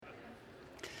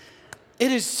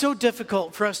It is so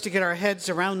difficult for us to get our heads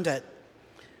around it,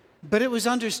 but it was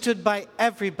understood by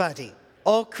everybody,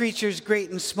 all creatures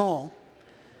great and small,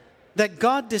 that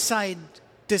God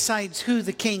decides who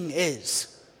the king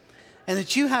is, and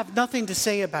that you have nothing to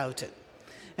say about it.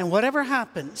 And whatever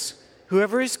happens,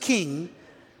 whoever is king,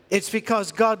 it's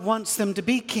because God wants them to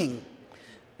be king.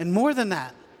 And more than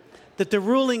that the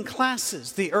ruling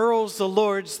classes, the earls, the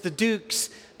lords, the dukes,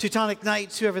 Teutonic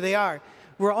knights, whoever they are,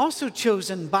 were also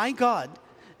chosen by God,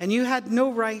 and you had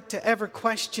no right to ever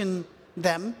question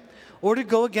them or to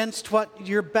go against what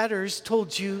your betters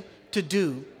told you to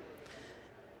do.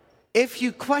 If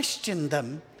you questioned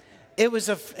them, it was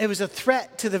a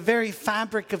threat to the very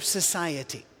fabric of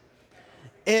society.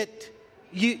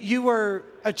 You were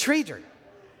a traitor.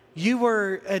 You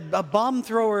were a bomb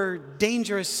thrower,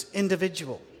 dangerous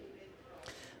individual.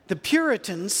 The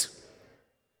Puritans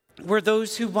were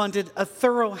those who wanted a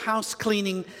thorough house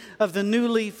cleaning of the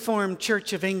newly formed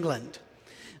Church of England.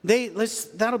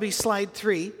 That'll be slide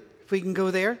 3, if we can go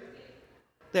there.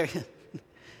 There.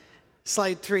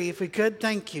 Slide 3, if we could.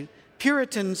 Thank you.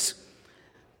 Puritans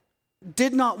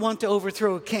did not want to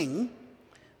overthrow a king.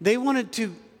 They wanted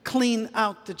to clean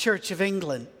out the Church of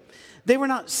England. They were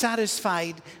not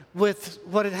satisfied with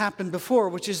what had happened before,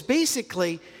 which is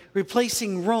basically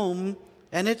replacing Rome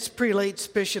and its prelates,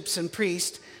 bishops, and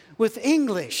priests with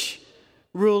English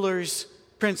rulers,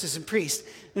 princes, and priests.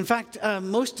 In fact,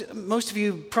 most of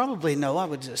you probably know, I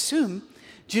would assume,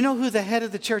 do you know who the head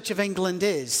of the Church of England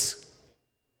is?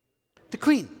 The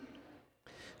Queen.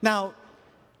 Now,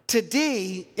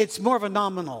 today, it's more of a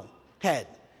nominal head.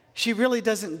 She really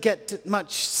doesn't get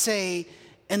much say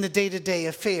in the day-to-day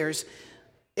affairs.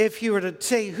 If you were to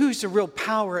say who's the real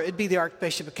power, it'd be the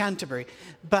Archbishop of Canterbury.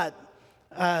 But,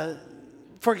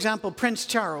 for example, Prince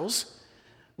Charles,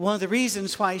 one of the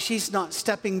reasons why she's not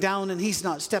stepping down and he's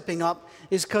not stepping up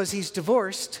is because he's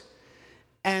divorced,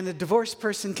 and a divorced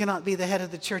person cannot be the head of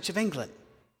the Church of England.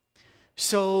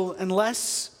 So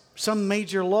unless some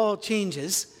major law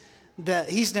changes, that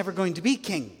he's never going to be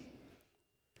king.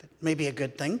 That may be a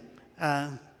good thing,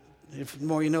 if the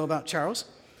more you know about Charles.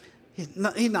 He's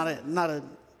not a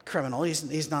criminal.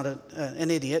 He's not an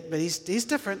idiot, but he's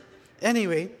different.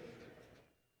 Anyway,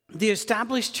 the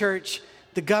established church,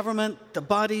 the government, the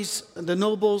bodies, the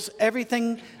nobles,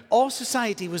 everything, all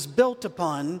society was built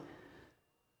upon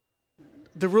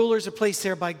the rulers are placed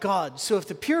there by God. So if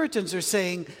the Puritans are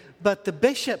saying, but the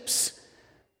bishops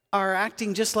are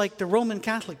acting just like the Roman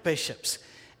Catholic bishops,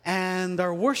 and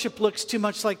our worship looks too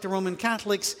much like the Roman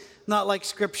Catholics, not like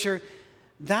Scripture,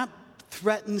 that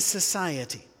threatens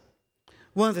society.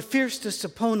 One of the fiercest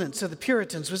opponents of the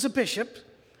Puritans was a bishop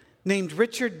named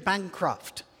Richard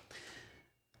Bancroft.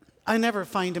 I never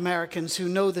find Americans who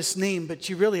know this name, but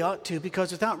you really ought to,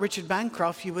 because without Richard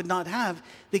Bancroft, you would not have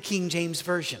the King James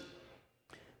Version.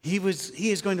 He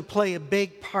is going to play a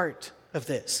big part of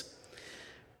this.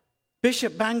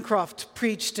 Bishop Bancroft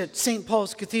preached at St.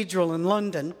 Paul's Cathedral in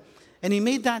London, and he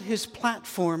made that his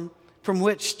platform from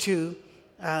which to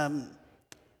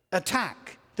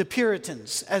attack the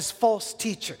Puritans as false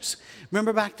teachers.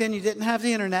 Remember back then you didn't have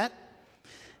the internet,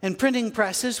 and printing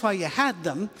presses, while you had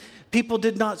them, people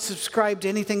did not subscribe to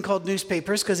anything called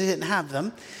newspapers because they didn't have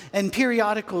them, and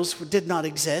periodicals did not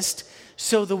exist.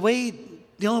 So the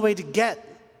only way to get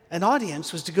an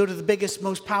audience was to go to the biggest,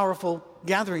 most powerful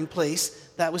gathering place.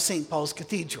 That was St. Paul's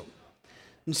Cathedral.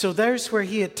 And so there's where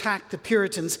he attacked the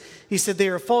Puritans. He said they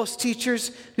are false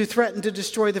teachers who threaten to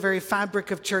destroy the very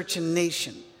fabric of church and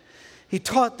nation. He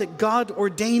taught that God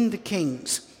ordained the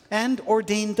kings and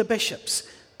ordained the bishops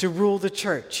to rule the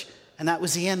church, and that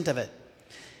was the end of it.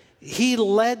 He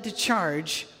led the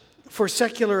charge for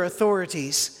secular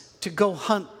authorities to go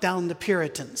hunt down the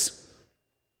Puritans.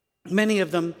 Many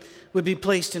of them would be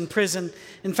placed in prison.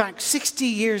 In fact, 60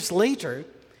 years later,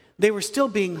 they were still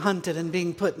being hunted and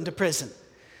being put into prison.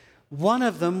 One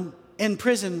of them in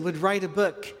prison would write a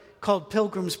book called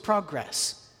Pilgrim's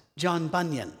Progress, John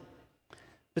Bunyan.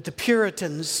 But the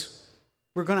Puritans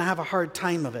were going to have a hard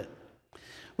time of it.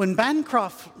 When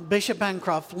Bishop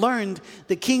Bancroft learned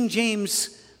that King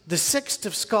James VI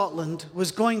of Scotland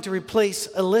was going to replace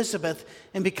Elizabeth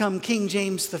and become King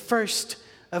James I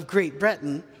of Great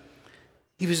Britain,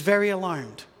 he was very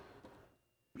alarmed.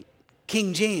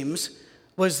 King James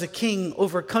was the king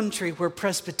over a country where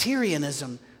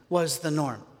Presbyterianism was the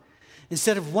norm.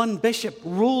 Instead of one bishop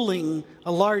ruling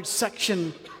a large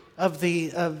section of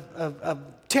the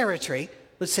territory,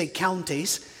 let's say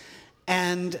counties,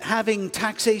 and having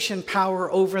taxation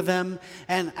power over them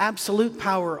and absolute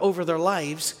power over their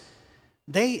lives,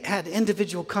 they had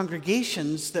individual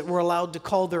congregations that were allowed to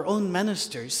call their own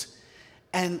ministers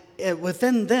and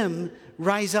within them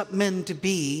rise up men to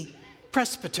be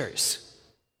presbyters,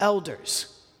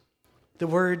 elders. The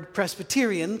word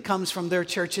Presbyterian comes from their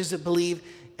churches that believe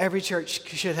every church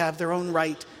should have their own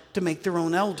right to make their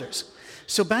own elders.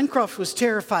 So Bancroft was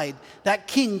terrified that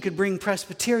king could bring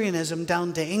Presbyterianism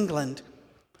down to England.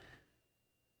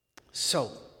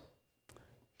 So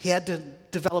he had to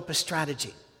develop a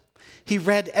strategy. He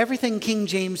read everything King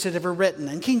James had ever written,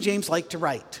 and King James liked to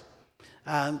write.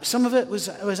 Some of it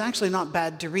was actually not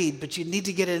bad to read, but you need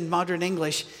to get it in modern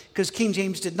English because King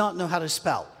James did not know how to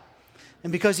spell.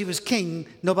 And because he was king,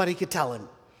 nobody could tell him.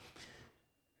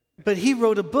 But he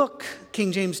wrote a book,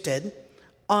 King James did,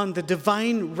 on the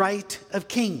divine right of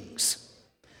kings.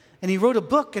 And he wrote a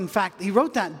book, in fact, he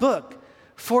wrote that book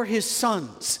for his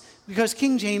sons because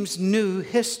King James knew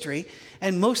history,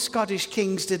 and most Scottish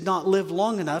kings did not live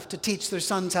long enough to teach their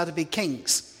sons how to be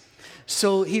kings.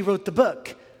 So he wrote the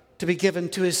book to be given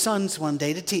to his sons one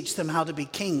day to teach them how to be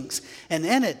kings. And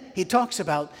in it, he talks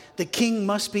about the king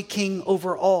must be king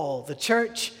over all, the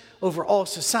church, over all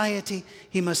society.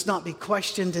 He must not be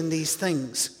questioned in these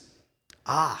things.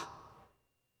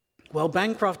 Well,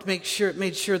 Bancroft made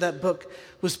sure that book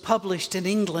was published in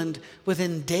England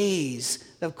within days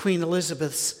of Queen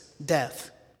Elizabeth's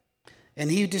death. And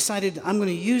he decided, I'm going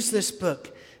to use this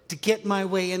book to get my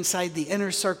way inside the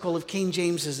inner circle of King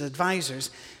James's advisors,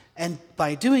 and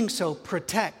by doing so,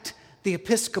 protect the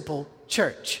Episcopal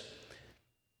Church.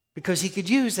 Because he could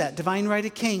use that divine right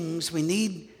of kings. We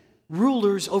need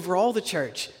rulers over all the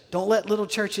church. Don't let little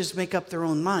churches make up their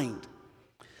own mind.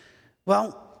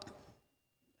 Well,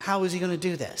 how is he going to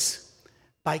do this?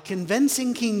 By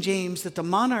convincing King James that the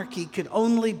monarchy could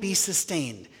only be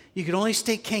sustained. You could only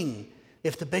stay king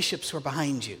if the bishops were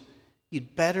behind you.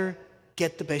 You'd better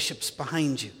get the bishops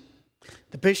behind you.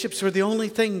 The bishops were the only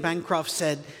thing, Bancroft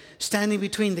said, standing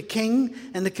between the king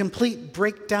and the complete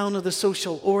breakdown of the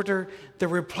social order, the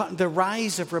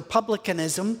rise of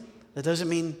republicanism. That doesn't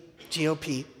mean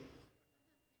GOP.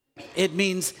 It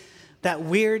means that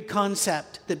weird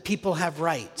concept that people have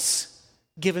rights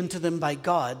given to them by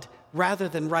God rather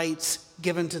than rights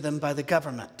given to them by the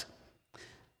government.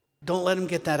 Don't let them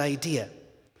get that idea.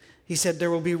 He said there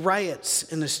will be riots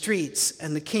in the streets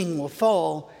and the king will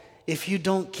fall if you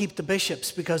don't keep the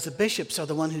bishops, because the bishops are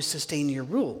the one who sustain your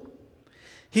rule.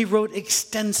 He wrote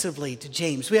extensively to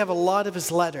James. We have a lot of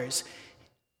his letters,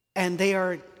 and they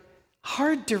are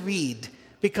hard to read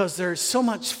because there's so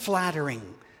much flattering.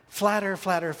 Flatter,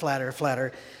 flatter, flatter,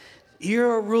 flatter.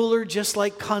 You're a ruler just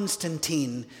like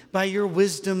Constantine. By your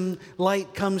wisdom,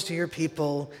 light comes to your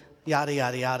people, yada,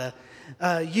 yada, yada.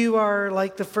 You are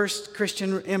like the first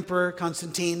Christian emperor,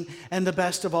 Constantine, and the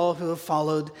best of all who have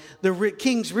followed. The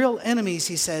king's real enemies,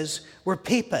 he says, were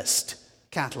papist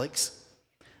Catholics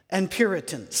and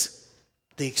Puritans,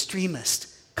 the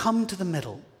extremists. Come to the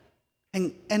middle.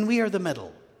 And we are the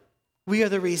middle. We are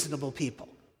the reasonable people.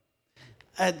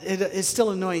 It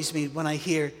still annoys me when I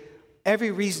hear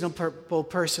every reasonable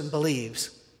person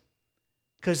believes.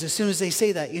 Because as soon as they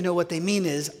say that, you know what they mean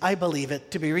is, I believe it.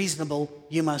 To be reasonable,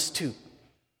 you must too.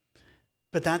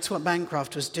 But that's what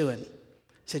Bancroft was doing. He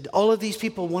said, all of these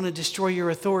people want to destroy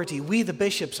your authority. We, the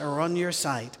bishops, are on your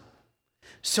side.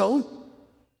 So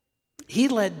he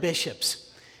led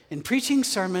bishops in preaching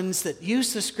sermons that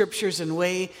used the scriptures in a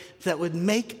way that would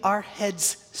make our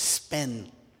heads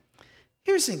spin.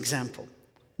 Here's an example.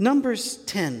 Numbers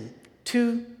 10,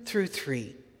 2 through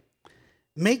 3.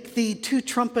 Make thee 2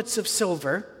 trumpets of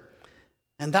silver,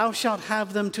 and thou shalt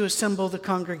have them to assemble the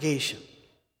congregation.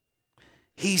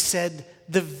 He said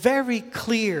the very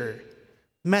clear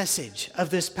message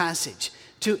of this passage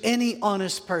to any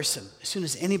honest person, as soon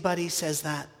as anybody says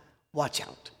that, watch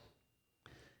out,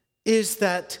 is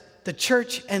that the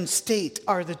church and state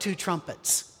are the 2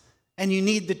 trumpets, and you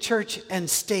need the church and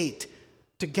state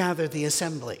to gather the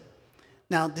assembly.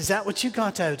 Now, is that what you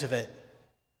got out of it?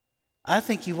 I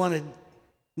think you wanted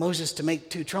Moses to make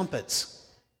 2 trumpets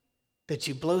that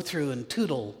you blow through and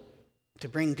tootle to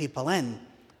bring people in.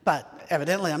 But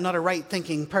evidently, I'm not a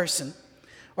right-thinking person.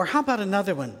 Or how about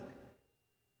another one?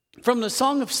 From the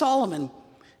Song of Solomon.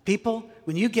 People,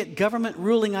 when you get government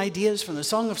ruling ideas from the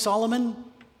Song of Solomon,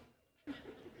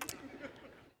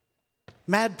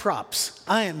 mad props.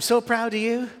 I am so proud of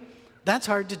you. That's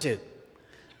hard to do.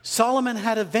 Solomon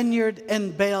had a vineyard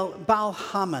in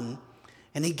Baal-Hamon,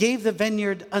 and he gave the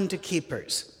vineyard unto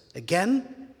keepers.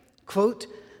 Again, quote,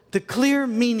 the clear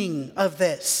meaning of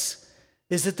this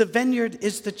is that the vineyard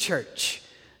is the church,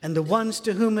 and the ones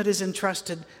to whom it is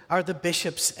entrusted are the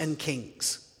bishops and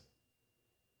kings.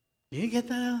 Do you get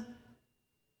that out?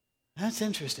 That's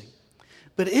interesting.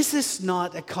 But is this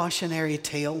not a cautionary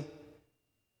tale?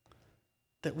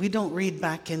 that we don't read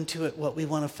back into it what we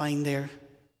want to find there.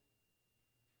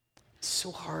 It's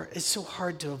so hard. It's so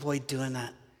hard to avoid doing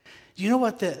that. You know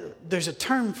what? There's a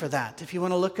term for that, if you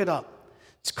want to look it up.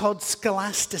 It's called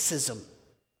scholasticism,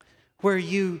 where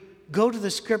you go to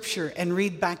the scripture and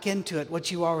read back into it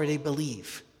what you already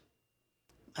believe.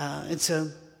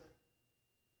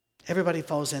 Everybody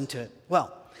falls into it.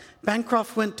 Well,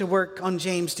 Bancroft went to work on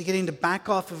James to get him to back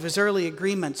off of his early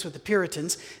agreements with the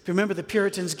Puritans. If you remember, the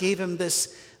Puritans gave him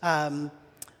this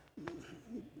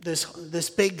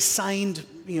big signed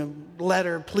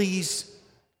letter, please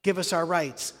give us our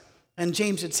rights. And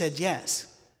James had said yes.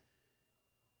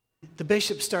 The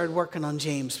bishop started working on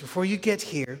James. Before you get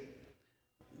here,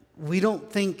 we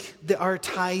don't think that our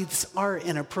tithes are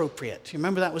inappropriate. You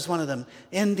remember that was one of them.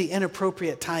 End the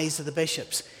inappropriate tithes of the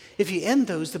bishops. If you end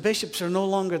those, the bishops are no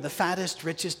longer the fattest,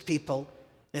 richest people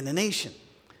in the nation.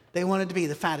 They wanted to be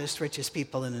the fattest, richest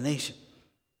people in the nation.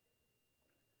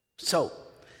 So,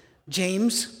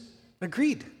 James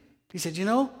agreed. He said,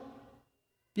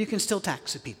 you can still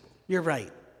tax the people. You're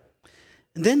right.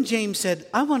 And then James said,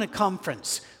 I want a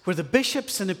conference where the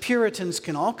bishops and the Puritans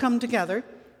can all come together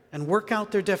and work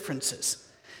out their differences.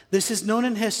 This is known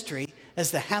in history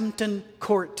as the Hampton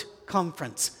Court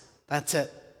Conference. That's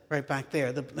it, right back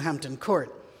there, the Hampton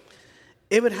Court.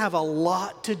 It would have a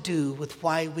lot to do with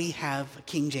why we have a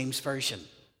King James Version.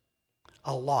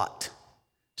 A lot.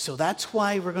 So that's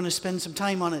why we're going to spend some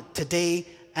time on it today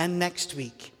and next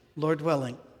week, Lord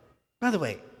willing. By the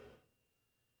way,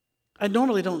 I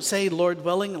normally don't say Lord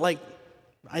willing, like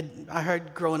I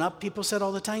heard growing up people said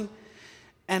all the time.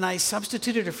 And I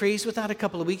substituted a phrase with that a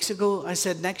couple of weeks ago. I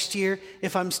said, next year,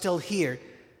 if I'm still here.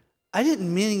 I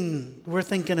didn't mean we're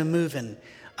thinking of moving.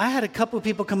 I had a couple of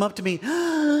people come up to me,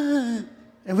 and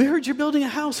we heard you're building a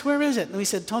house. Where is it? And we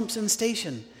said, Thompson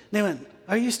Station. And they went,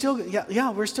 are you still?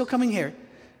 Yeah, we're still coming here.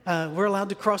 We're allowed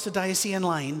to cross the diocesan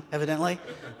line, evidently,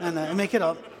 and make it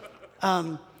up.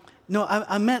 No,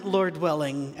 I meant Lord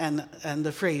willing, and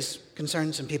the phrase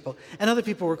concerned some people. And other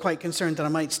people were quite concerned that I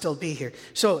might still be here.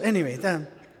 So anyway,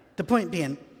 the point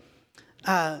being,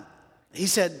 he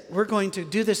said, we're going to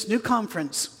do this new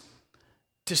conference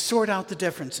to sort out the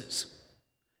differences.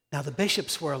 Now the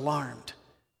bishops were alarmed.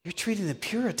 You're treating the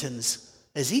Puritans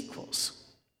as equals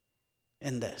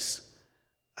in this.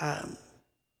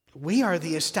 We are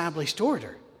the established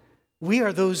order. We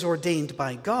are those ordained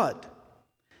by God.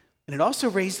 And it also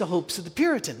raised the hopes of the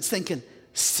Puritans, thinking,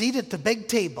 seat at the big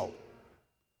table.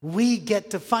 We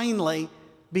get to finally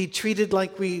be treated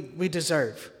like we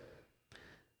deserve.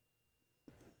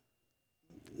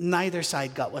 Neither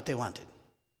side got what they wanted.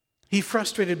 He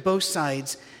frustrated both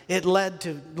sides. It led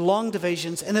to long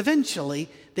divisions and eventually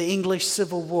the English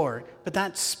Civil War. But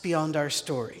that's beyond our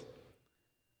story.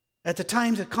 At the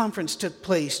time the conference took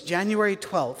place, January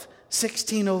 12th,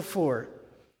 1604,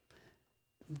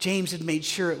 James had made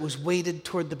sure it was weighted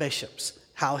toward the bishops.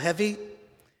 How heavy?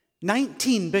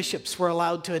 19 bishops were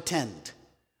allowed to attend.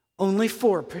 Only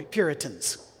 4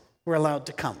 Puritans were allowed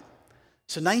to come.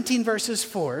 So 19 versus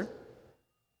 4.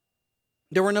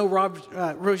 There were no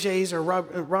Roget's or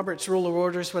Robert's Rule of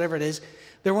Orders, whatever it is.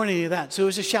 There weren't any of that. So it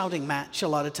was a shouting match a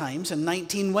lot of times, and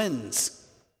 19 wins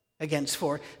against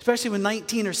 4, especially when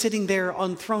 19 are sitting there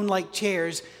on throne-like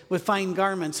chairs with fine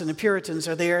garments, and the Puritans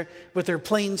are there with their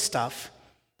plain stuff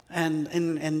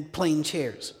and plain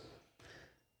chairs.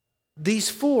 These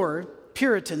 4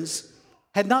 Puritans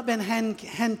had not been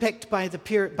handpicked by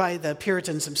the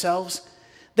Puritans themselves.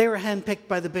 They were handpicked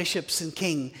by the bishops and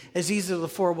king, as these are the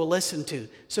 4 we'll listen to.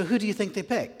 So who do you think they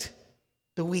picked?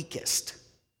 The weakest.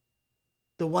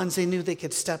 The ones they knew they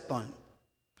could step on.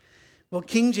 Well,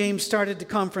 King James started the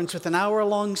conference with an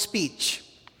hour-long speech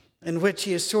in which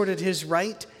he asserted his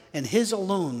right and his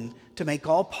alone to make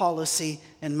all policy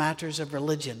and matters of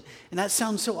religion. And that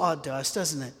sounds so odd to us,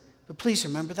 doesn't it? But please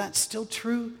remember, that's still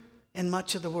true in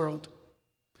much of the world.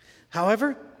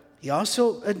 However, he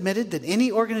also admitted that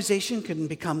any organization can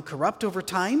become corrupt over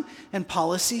time and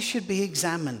policy should be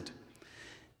examined.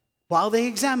 While they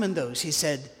examined those, he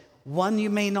said, one you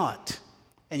may not,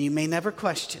 and you may never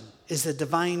question, is the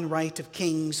divine right of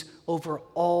kings over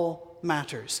all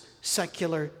matters,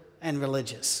 secular and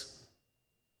religious.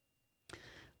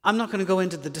 I'm not going to go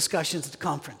into the discussions at the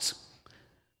conference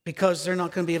because they're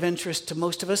not going to be of interest to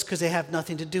most of us because they have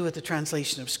nothing to do with the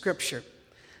translation of Scripture.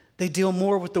 They deal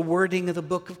more with the wording of the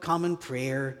Book of Common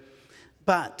Prayer,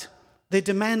 but they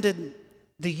demanded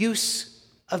the use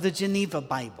of the Geneva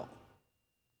Bible.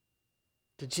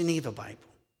 The Geneva Bible.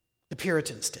 The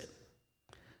Puritans did.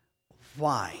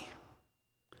 Why?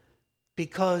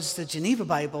 Because the Geneva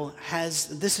Bible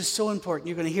has, this is so important,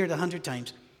 you're going to hear it 100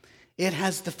 times, it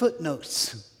has the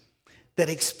footnotes that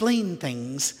explain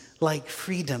things like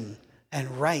freedom and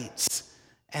rights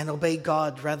and obey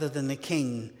God rather than the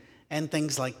king and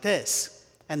things like this.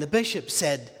 And the bishop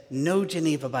said, no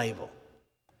Geneva Bible.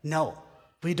 No,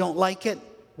 we don't like it.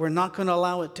 We're not going to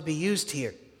allow it to be used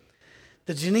here.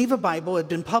 The Geneva Bible had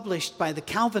been published by the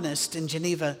Calvinists in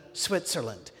Geneva,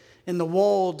 Switzerland, in the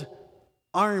walled,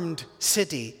 armed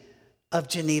city of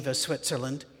Geneva,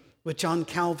 Switzerland, with John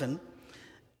Calvin,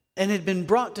 and had been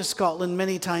brought to Scotland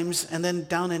many times and then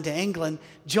down into England.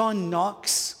 John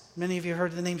Knox, many of you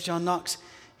heard the name John Knox,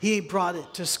 he brought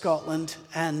it to Scotland,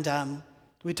 and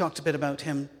we talked a bit about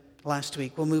him last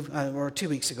week. Or 2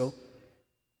 weeks ago.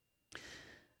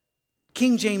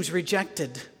 King James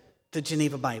rejected the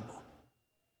Geneva Bible.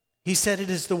 He said it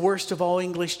is the worst of all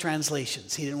English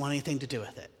translations. He didn't want anything to do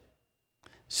with it.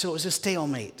 So it was a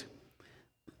stalemate.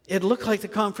 It looked like the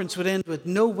conference would end with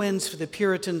no wins for the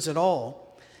Puritans at all,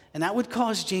 and that would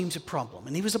cause James a problem.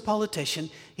 And he was a politician.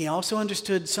 He also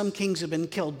understood some kings had been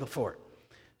killed before.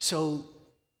 So,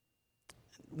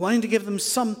 wanting to give them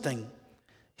something,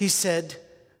 he said,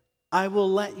 I will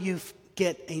let you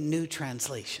get a new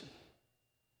translation.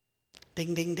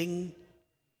 Ding, ding, ding.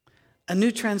 A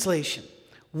new translation.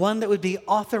 One that would be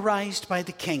authorized by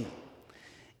the king.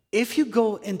 If you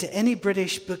go into any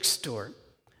British bookstore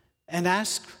and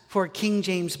ask for a King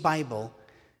James Bible,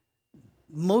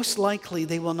 most likely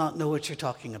they will not know what you're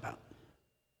talking about.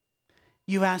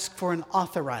 You ask for an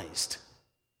authorized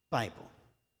Bible,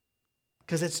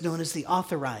 because it's known as the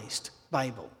Authorized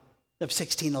Bible of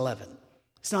 1611.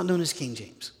 It's not known as King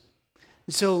James.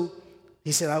 And so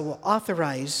he said, I will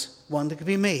authorize one that could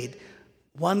be made,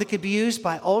 one that could be used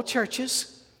by all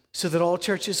churches, so that all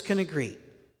churches can agree.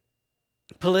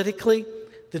 Politically,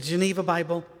 the Geneva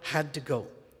Bible had to go.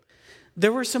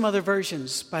 There were some other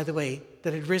versions, by the way,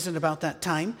 that had risen about that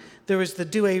time. There was the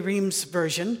Douay-Rheims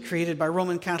version, created by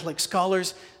Roman Catholic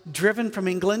scholars, driven from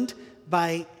England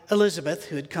by Elizabeth,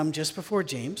 who had come just before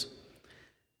James.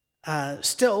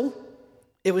 Still,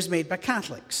 it was made by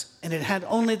Catholics, and it had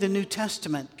only the New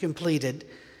Testament completed.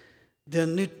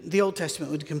 The Old Testament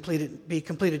would be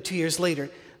completed 2 years later,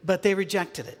 but they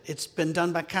rejected it. It's been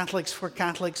done by Catholics for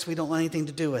Catholics. We don't want anything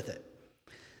to do with it.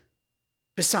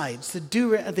 Besides, the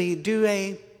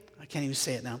Douay, I can't even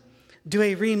say it now,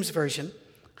 Douay-Rheims version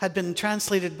had been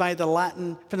translated from the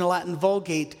Latin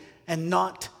Vulgate and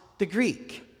not the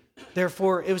Greek.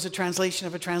 Therefore, it was a translation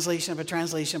of a translation of a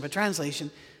translation of a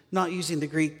translation, not using the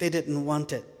Greek. They didn't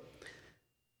want it.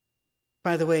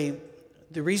 By the way,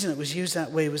 the reason it was used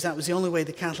that way was the only way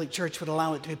the Catholic Church would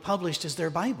allow it to be published as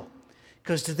their Bible.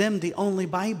 Because to them, the only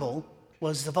Bible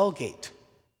was the Vulgate.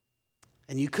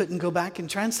 And you couldn't go back and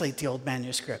translate the old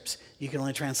manuscripts. You could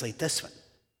only translate this one.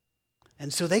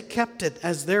 And so they kept it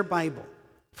as their Bible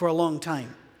for a long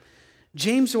time.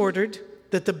 James ordered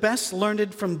that the best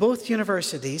learned from both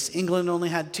universities, England only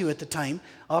had two at the time,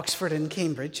 Oxford and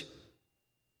Cambridge,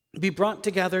 be brought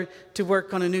together to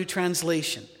work on a new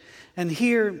translation. And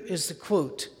here is the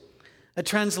quote: a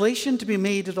translation to be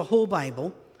made of the whole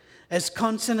Bible, as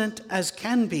consonant as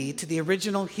can be to the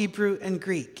original Hebrew and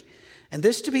Greek, and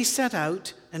this to be set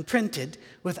out and printed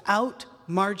without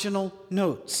marginal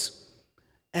notes,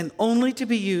 and only to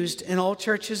be used in all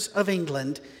churches of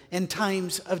England in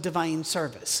times of divine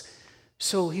service.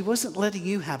 So he wasn't letting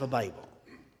you have a Bible.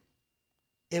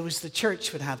 It was the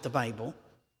church would have the Bible.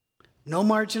 No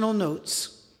marginal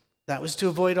notes. That was to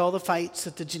avoid all the fights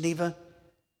that the Geneva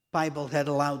Bible had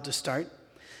allowed to start.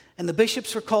 And the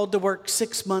bishops were called to work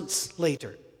 6 months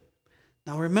later.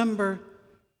 Now remember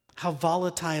how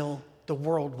volatile the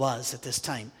world was at this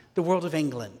time, the world of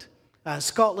England.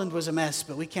 Scotland was a mess,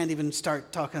 but we can't even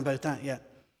start talking about that yet.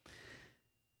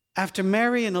 After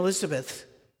Mary and Elizabeth,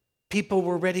 people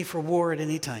were ready for war at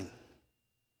any time.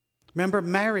 Remember,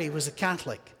 Mary was a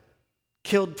Catholic,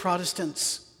 killed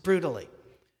Protestants brutally,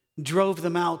 drove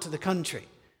them out of the country,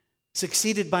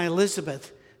 succeeded by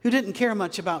Elizabeth, who didn't care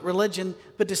much about religion,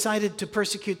 but decided to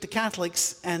persecute the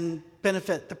Catholics and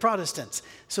benefit the Protestants.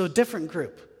 So a different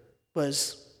group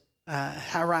was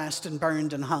harassed and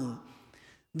burned and hung.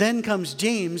 Then comes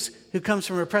James, who comes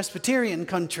from a Presbyterian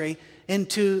country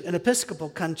into an Episcopal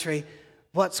country.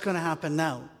 What's going to happen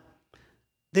now?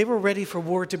 They were ready for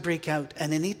war to break out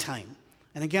at any time.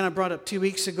 And again, I brought up 2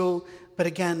 weeks ago, but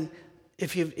again,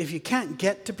 if you can't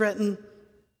get to Britain,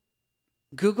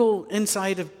 Google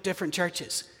inside of different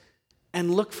churches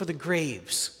and look for the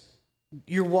graves.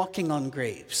 You're walking on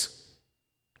graves.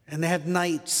 And they have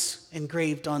knights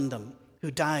engraved on them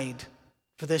who died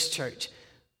for this church.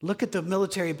 Look at the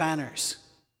military banners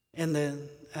and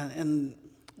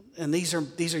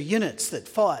these are units that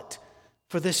fought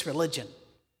for this religion.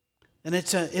 And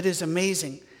it is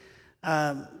amazing.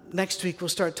 Next week we'll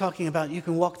start talking about you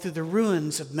can walk through the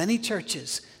ruins of many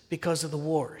churches because of the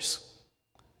wars.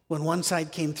 When one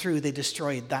side came through, they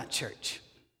destroyed that church.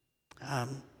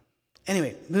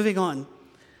 Anyway, moving on.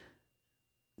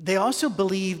 They also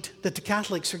believed that the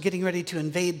Catholics were getting ready to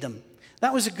invade them.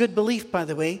 That was a good belief, by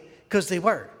the way, because they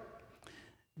were.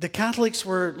 The Catholics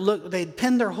they'd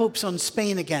pinned their hopes on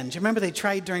Spain again. Do you remember they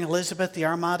tried during Elizabeth, the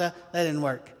Armada? That didn't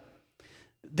work.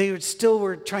 They still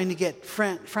were trying to get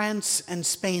France and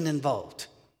Spain involved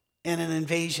in an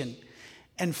invasion.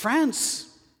 And France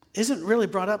isn't really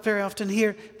brought up very often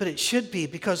here, but it should be,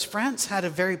 because France had a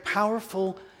very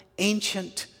powerful,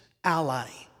 ancient ally,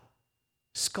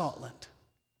 Scotland.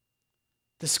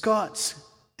 The Scots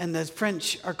and the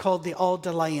French are called the Auld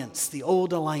Alliance, the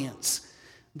Old Alliance.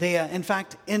 They, in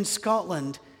fact, in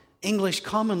Scotland, English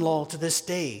common law to this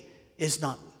day is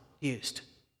not used.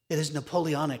 It is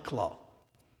Napoleonic law.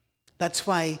 That's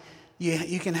why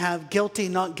you can have guilty,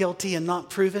 not guilty, and not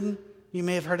proven. You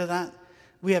may have heard of that.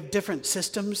 We have different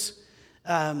systems.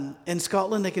 In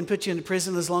Scotland, they can put you into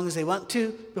prison as long as they want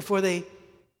to before they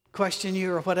question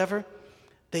you or whatever.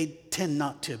 They tend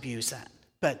not to abuse that,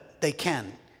 but they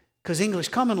can. Because English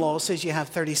common law says you have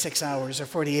 36 hours or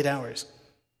 48 hours.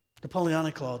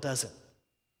 Napoleonic law doesn't.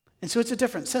 And so it's a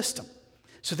different system.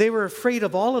 So they were afraid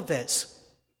of all of this.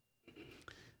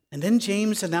 And then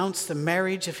James announced the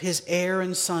marriage of his heir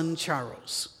and son,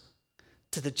 Charles,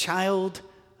 to the child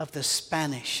of the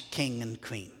Spanish king and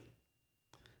queen.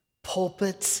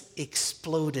 Pulpits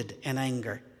exploded in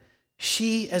anger.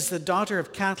 She, as the daughter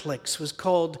of Catholics, was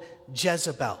called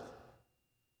Jezebel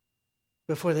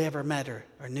before they ever met her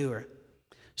or knew her.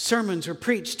 Sermons were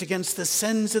preached against the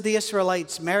sins of the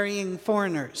Israelites marrying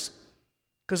foreigners.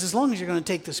 Because as long as you're going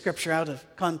to take the scripture out of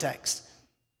context,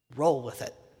 roll with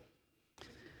it.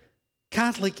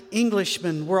 Catholic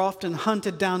Englishmen were often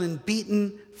hunted down and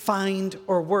beaten, fined,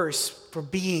 or worse for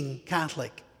being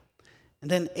Catholic.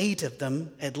 And then 8 of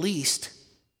them, at least,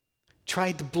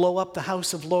 tried to blow up the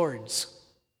House of Lords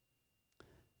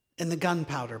in the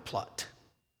gunpowder plot.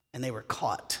 And they were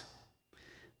caught.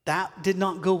 That did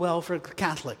not go well for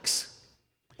Catholics.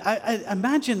 I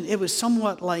imagine it was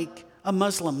somewhat like a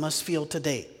Muslim must feel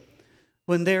today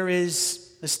when there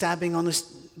is a stabbing on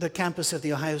the campus of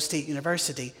the Ohio State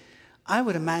University. I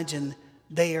would imagine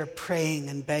they are praying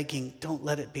and begging, don't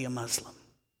let it be a Muslim.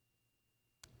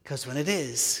 Because when it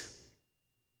is,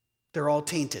 they're all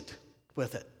tainted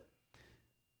with it.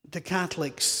 The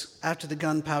Catholics, after the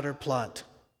gunpowder plot,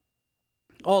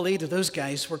 all 8 of those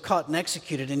guys were caught and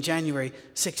executed in January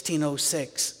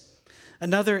 1606.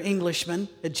 Another Englishman,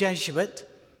 a Jesuit,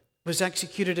 was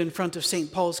executed in front of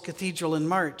St. Paul's Cathedral in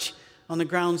March on the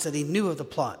grounds that he knew of the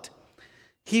plot.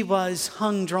 He was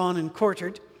hung, drawn, and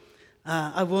quartered.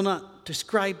 I will not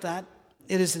describe that.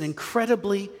 It is an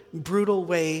incredibly brutal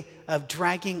way of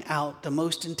dragging out the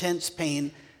most intense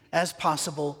pain as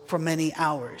possible for many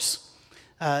hours.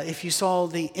 If you saw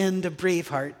the end of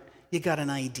Braveheart, you got an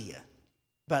idea.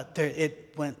 But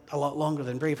it went a lot longer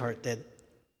than Braveheart did.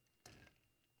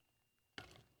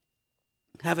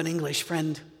 I have an English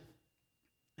friend,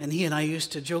 and he and I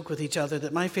used to joke with each other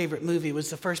that my favorite movie was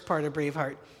the first part of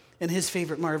Braveheart, and his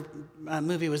favorite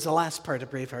movie was the last part of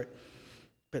Braveheart.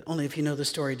 But only if you know the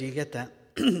story do you get that.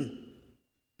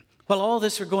 While all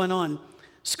this were going on,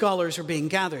 scholars were being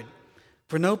gathered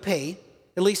for no pay,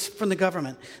 at least from the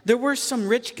government. There were some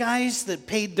rich guys that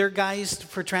paid their guys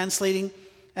for translating,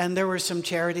 and there was some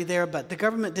charity there, but the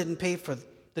government didn't pay for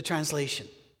the translation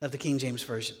of the King James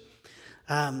Version.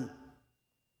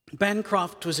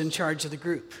 Bancroft was in charge of the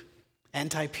group,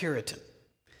 anti-Puritan,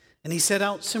 and he set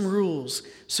out some rules.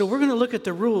 So we're going to look at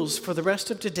the rules for the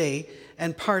rest of today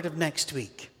and part of next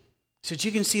week, so that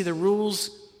you can see the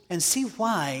rules and see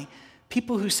why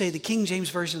people who say the King James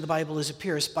Version of the Bible is a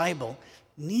purist Bible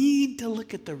need to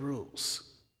look at the rules,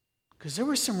 because there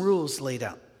were some rules laid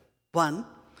out. 1,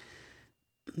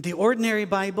 the ordinary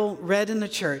Bible read in the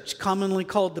church, commonly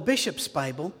called the bishop's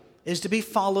Bible, is to be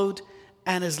followed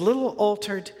and as little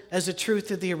altered as the truth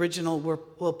of the original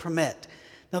will permit.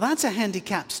 Now that's a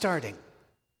handicap starting.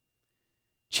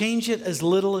 Change it as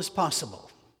little as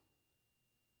possible.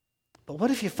 But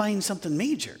what if you find something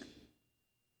major?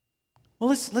 Well,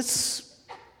 let's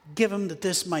give them that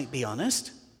this might be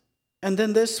honest. And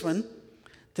then this one,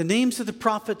 the names of the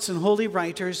prophets and holy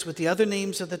writers with the other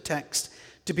names of the text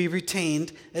to be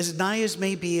retained as nigh as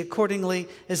may be accordingly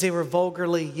as they were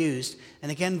vulgarly used.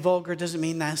 And again, vulgar doesn't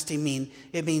mean nasty, mean.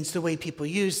 It means the way people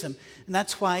use them. And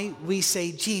that's why we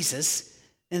say Jesus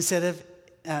instead of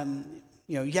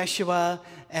Yeshua,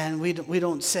 and we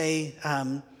don't say,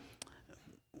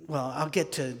 well, I'll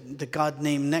get to the God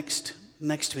name next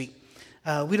week.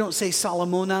 We don't say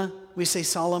Solomona, we say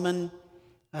Solomon,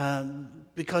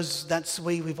 because that's the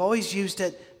way we've always used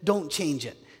it. Don't change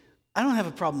it. I don't have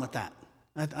a problem with that.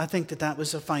 I think that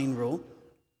was a fine rule.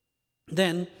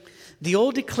 Then, the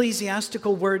old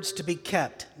ecclesiastical words to be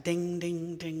kept. Ding,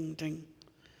 ding, ding, ding.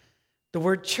 The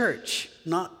word church,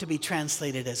 not to be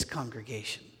translated as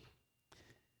congregation.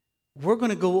 We're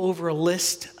going to go over a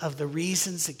list of the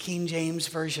reasons the King James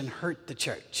Version hurt the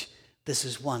church. This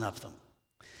is one of them.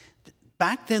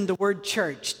 Back then, the word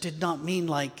church did not mean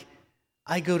like,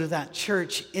 I go to that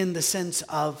church in the sense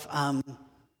of,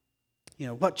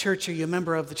 what church are you a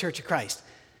member of? The Church of Christ.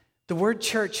 The word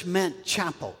church meant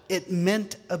chapel. It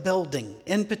meant a building.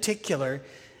 In particular,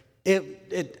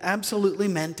 it absolutely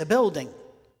meant a building.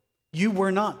 You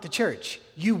were not the church.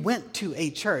 You went to a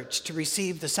church to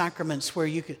receive the sacraments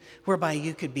whereby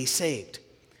you could be saved.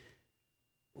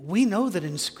 We know that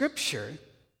in Scripture,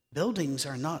 buildings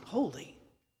are not holy.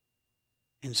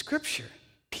 In Scripture,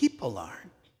 people are.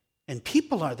 And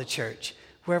people are the church,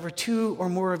 wherever two or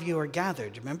more of you are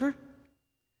gathered. Remember?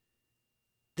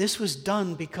 This was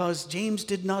done because James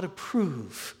did not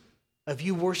approve of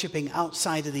you worshiping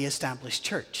outside of the established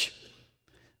church.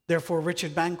 Therefore,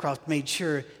 Richard Bancroft made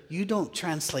sure you don't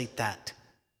translate that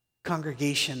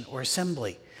congregation or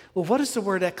assembly. Well, what does the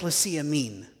word ecclesia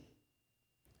mean?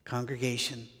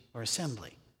 Congregation or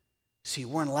assembly. So you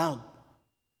weren't allowed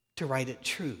to write it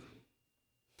true.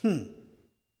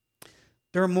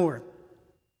 There are more.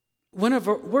 When a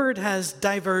word has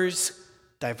diverse,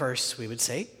 we would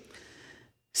say,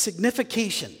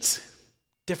 significations,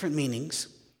 different meanings,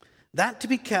 that to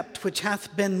be kept which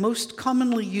hath been most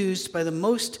commonly used by the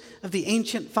most of the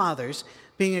ancient fathers,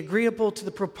 being agreeable to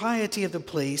the propriety of the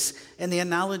place and the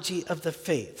analogy of the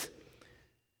faith.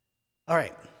 All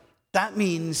right, that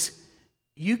means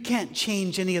you can't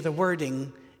change any of the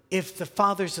wording if the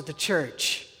fathers of the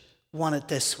church want it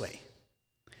this way.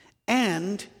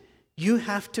 And you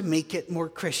have to make it more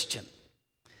Christian.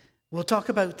 We'll talk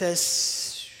about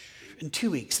this in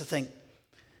 2 weeks, I think.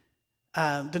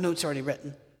 The note's already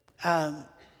written.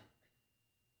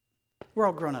 We're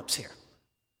all grown-ups here.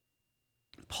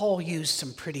 Paul used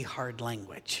some pretty hard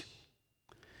language.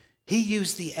 He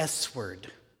used the S word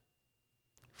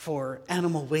for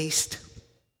animal waste.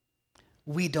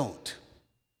 We don't.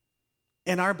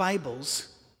 In our Bibles,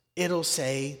 it'll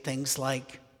say things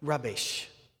like rubbish.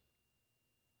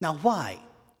 Now, why?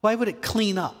 Why would it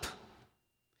clean up?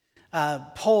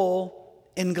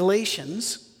 Paul, in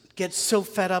Galatians, gets so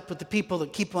fed up with the people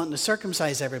that keep wanting to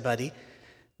circumcise everybody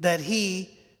that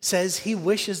he says he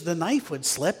wishes the knife would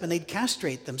slip and they'd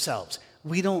castrate themselves.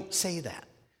 We don't say that.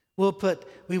 We'll put,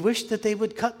 we wish that they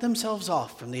would cut themselves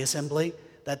off from the assembly.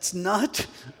 That's not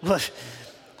what...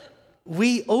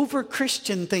 We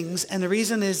over-Christian things, and the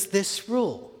reason is this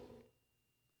rule,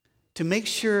 to make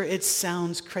sure it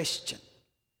sounds Christian.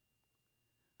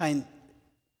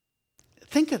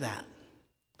 Think of that.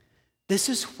 This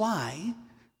is why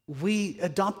we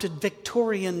adopted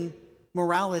Victorian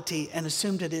morality and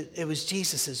assumed that it was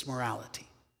Jesus' morality.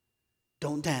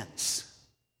 Don't dance.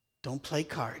 Don't play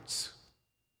cards.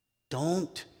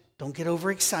 Don't get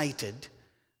overexcited.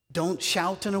 Don't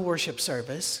shout in a worship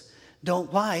service.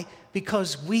 Why?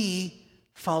 Because we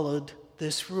followed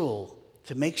this rule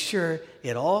to make sure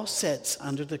it all sits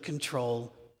under the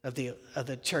control of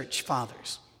the church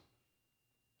fathers.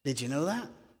 Did you know that?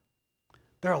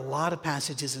 There are a lot of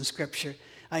passages in Scripture.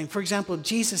 For example,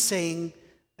 Jesus saying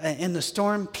in the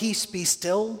storm, peace be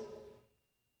still.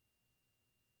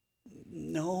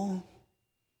 No.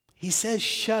 He says,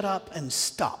 shut up and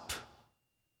stop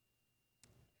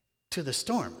to the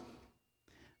storm.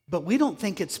 But we don't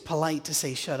think it's polite to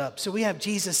say shut up. So we have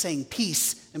Jesus saying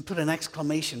peace and put an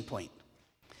exclamation point.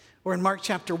 Or in Mark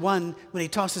chapter 1, when he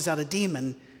tosses out a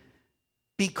demon,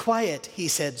 be quiet, he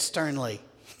said sternly.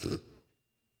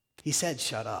 He said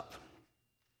shut up.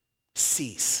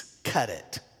 Cease. Cut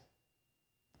it.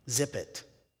 Zip it.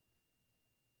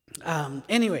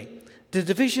 Anyway, the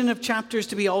division of chapters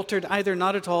to be altered either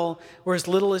not at all or as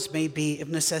little as may be if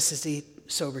necessity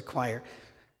so require.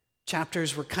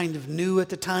 Chapters were kind of new at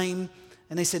the time,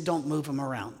 and they said don't move them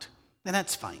around. And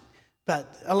that's fine.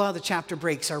 But a lot of the chapter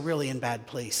breaks are really in bad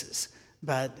places.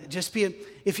 But just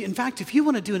if you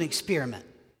want to do an experiment,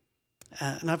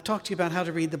 and I've talked to you about how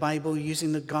to read the Bible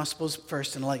using the Gospels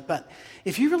first and the like, but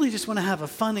if you really just want to have a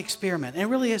fun experiment, and it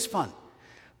really is fun,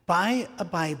 buy a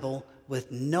Bible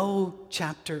with no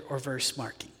chapter or verse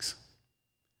markings.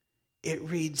 It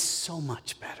reads so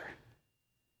much better.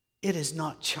 It is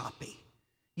not choppy.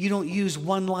 You don't use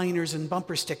one-liners and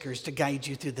bumper stickers to guide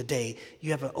you through the day.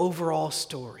 You have an overall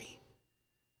story.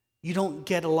 You don't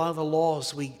get a lot of the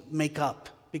laws we make up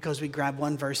because we grab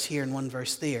one verse here and one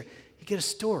verse there. You get a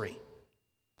story.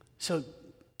 So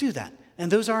do that.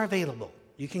 And those are available.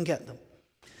 You can get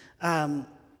them.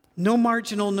 No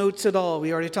marginal notes at all.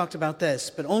 We already talked about this,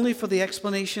 but only for the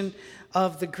explanation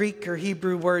of the Greek or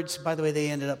Hebrew words. By the way, they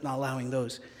ended up not allowing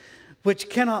those, which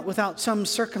cannot, without some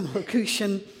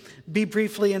circumlocution, be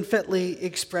briefly and fitly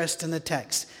expressed in the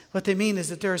text. What they mean is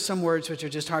that there are some words which are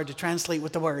just hard to translate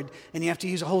with the word, and you have to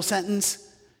use a whole sentence.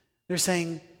 They're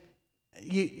saying,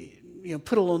 you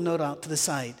put a little note out to the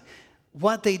side.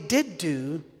 What they did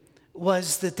do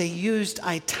was that they used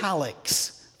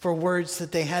italics for words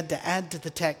that they had to add to the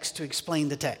text to explain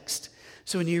the text.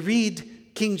 So when you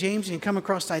read King James and you come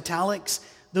across italics,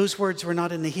 those words were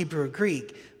not in the Hebrew or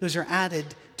Greek. Those are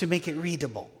added to make it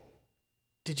readable.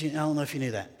 I don't know if you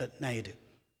knew that, but now you do.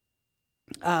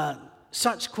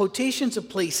 Such quotations of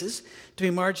places to be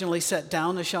marginally set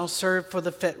down as shall serve for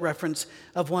the fit reference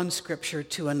of one scripture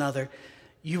to another.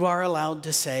 You are allowed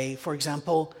to say, for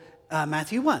example,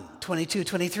 Matthew 1, 22,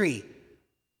 23,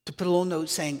 to put a little note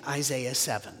saying Isaiah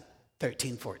 7,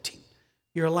 13, 14.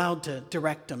 You're allowed to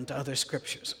direct them to other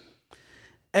scriptures.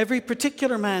 Every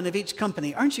particular man of each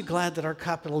company. Aren't you glad that our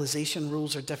capitalization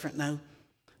rules are different now?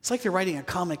 It's like they're writing a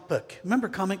comic book. Remember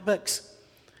comic books?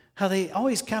 How they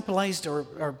always capitalized or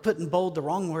put in bold the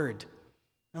wrong word.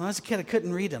 When I was a kid, I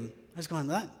couldn't read them. I was going,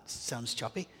 that sounds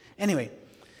choppy. Anyway,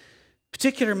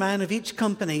 particular man of each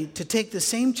company to take the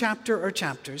same chapter or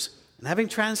chapters, and having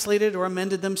translated or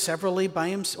amended them severally by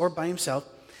himself,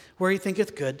 where he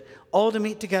thinketh good, all to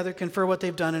meet together, confer what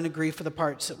they've done, and agree for the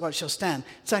parts that what shall stand.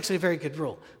 It's actually a very good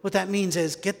rule. What that means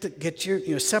is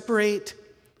separate.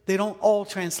 They don't all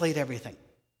translate everything,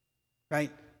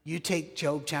 right? You take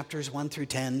Job chapters 1 through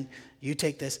 10. You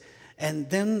take this, and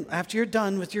then after you're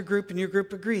done with your group and your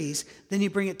group agrees, then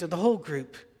you bring it to the whole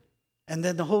group, and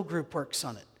then the whole group works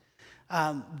on it.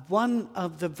 One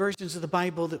of the versions of the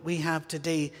Bible that we have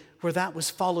today where that was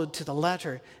followed to the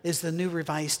letter is the New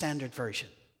Revised Standard Version.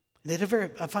 They did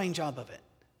a fine job of it.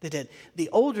 They did. The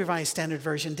Old Revised Standard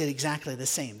Version did exactly the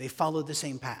same. They followed the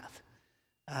same path.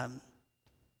 And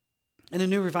the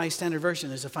New Revised Standard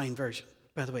Version is a fine version,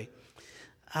 by the way.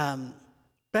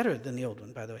 Better than the old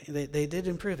one, by the way. They did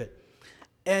improve it.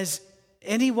 As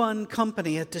any one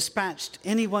company hath dispatched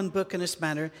any one book in this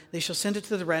manner, they shall send it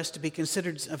to the rest to be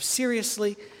considered of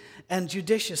seriously and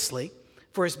judiciously,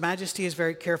 for his majesty is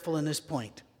very careful in this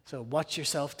point. So watch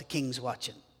yourself, the king's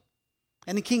watching.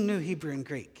 And the king knew Hebrew and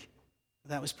Greek.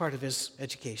 That was part of his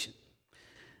education.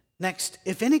 Next,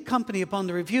 if any company upon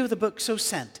the review of the book so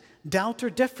sent doubt or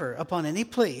differ upon any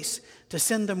place, to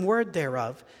send them word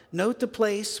thereof, note the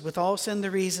place, withal send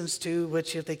the reasons to,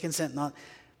 which if they consent not.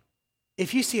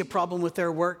 If you see a problem with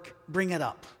their work, bring it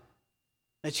up.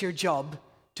 It's your job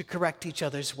to correct each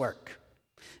other's work.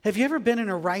 Have you ever been in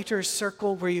a writer's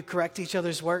circle where you correct each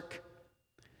other's work?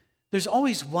 There's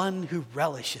always one who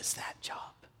relishes that job.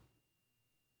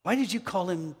 Why did you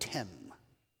call him Tim?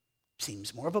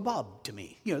 Seems more of a Bob to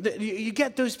me. You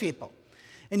get those people.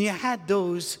 And you had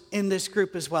those in this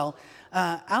group as well.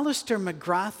 Alistair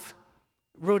McGrath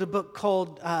wrote a book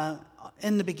called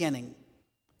In the Beginning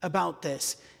about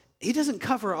this. He doesn't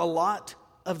cover a lot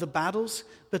of the battles,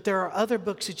 but there are other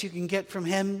books that you can get from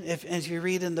him as you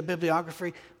read in the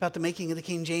bibliography about the making of the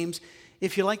King James.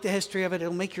 If you like the history of it,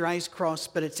 it'll make your eyes cross,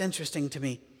 but it's interesting to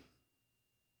me.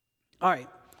 All right.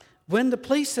 When the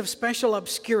place of special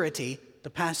obscurity, the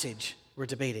passage we're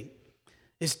debating,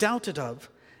 is doubted of,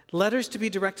 letters to be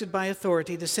directed by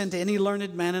authority to send to any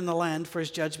learned man in the land for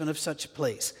his judgment of such a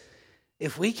place.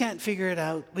 If we can't figure it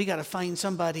out, we got to find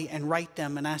somebody and write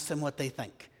them and ask them what they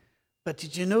think. But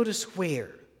did you notice where?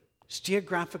 It's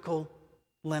geographical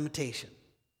limitation.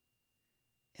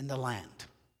 In the land.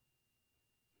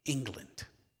 England.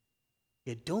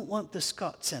 You don't want the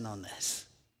Scots in on this.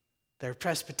 They're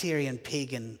Presbyterian,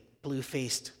 pagan,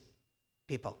 blue-faced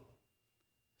people.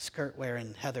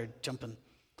 Skirt-wearing, heather jumping.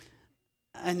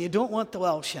 And you don't want the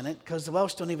Welsh in it, because the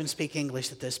Welsh don't even speak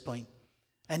English at this point.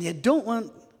 And you don't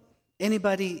want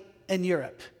anybody in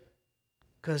Europe,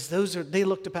 because they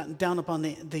looked down upon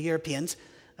the Europeans.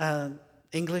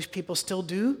 English people still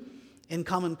do, in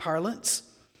common parlance.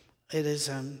 It is,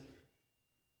 I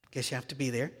guess you have to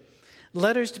be there.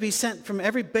 Letters to be sent from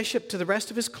every bishop to the rest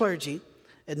of his clergy,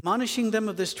 admonishing them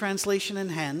of this translation in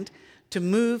hand, to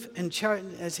move and charge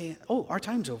as he. Oh, our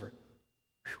time's over.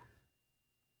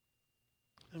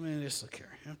 Let me just look here.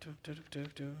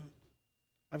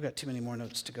 I've got too many more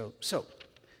notes to go. So,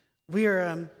 we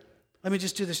are, let me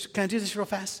just do this. Can I do this real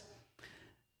fast?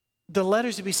 The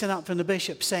letters to be sent out from the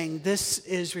bishop saying, this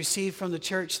is received from the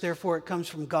church, therefore it comes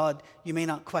from God. You may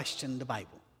not question the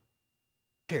Bible.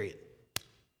 Period.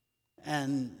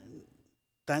 And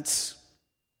that's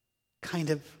kind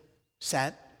of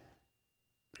sad.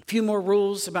 A few more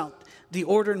rules about the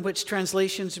order in which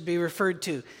translations would be referred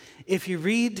to. If you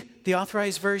read the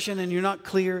Authorized Version and you're not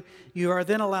clear, you are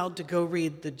then allowed to go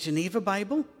read the Geneva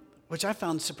Bible, which I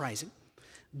found surprising,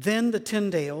 then the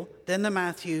Tyndale, then the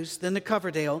Matthews, then the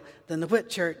Coverdale, then the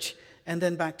Whitchurch, and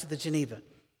then back to the Geneva.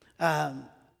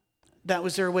 That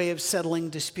was their way of settling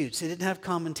disputes. They didn't have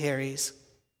commentaries.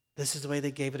 This is the way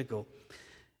they gave it a go.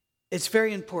 It's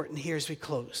very important here as we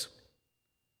close.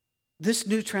 This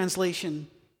new translation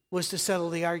was to settle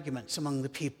the arguments among the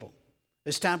people,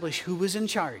 establish who was in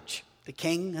charge, the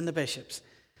king and the bishops,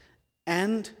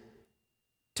 and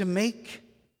to make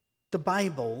the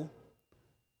Bible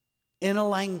in a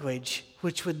language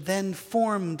which would then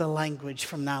form the language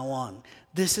from now on.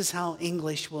 This is how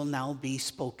English will now be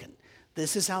spoken.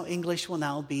 This is how English will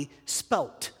now be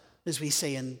spelt, as we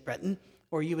say in Britain,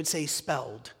 or you would say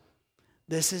spelled.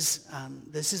 This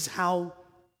is how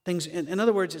things, in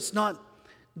other words, it's not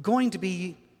going to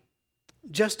be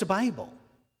just a Bible.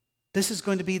 This is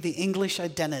going to be the English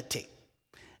identity.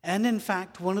 And in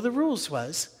fact, one of the rules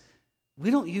was,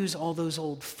 we don't use all those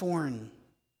old foreign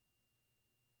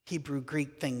Hebrew,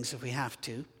 Greek things if we have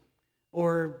to,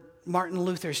 or Martin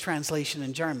Luther's translation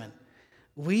in German.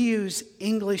 We use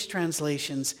English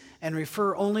translations and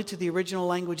refer only to the original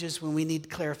languages when we need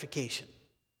clarification.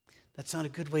 That's not a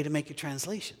good way to make a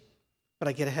translation, but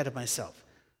I get ahead of myself.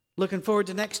 Looking forward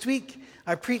to next week.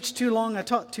 I preached too long, I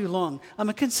taught too long. I'm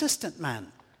a consistent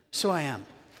man, so I am.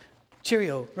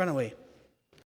 Cheerio, run away.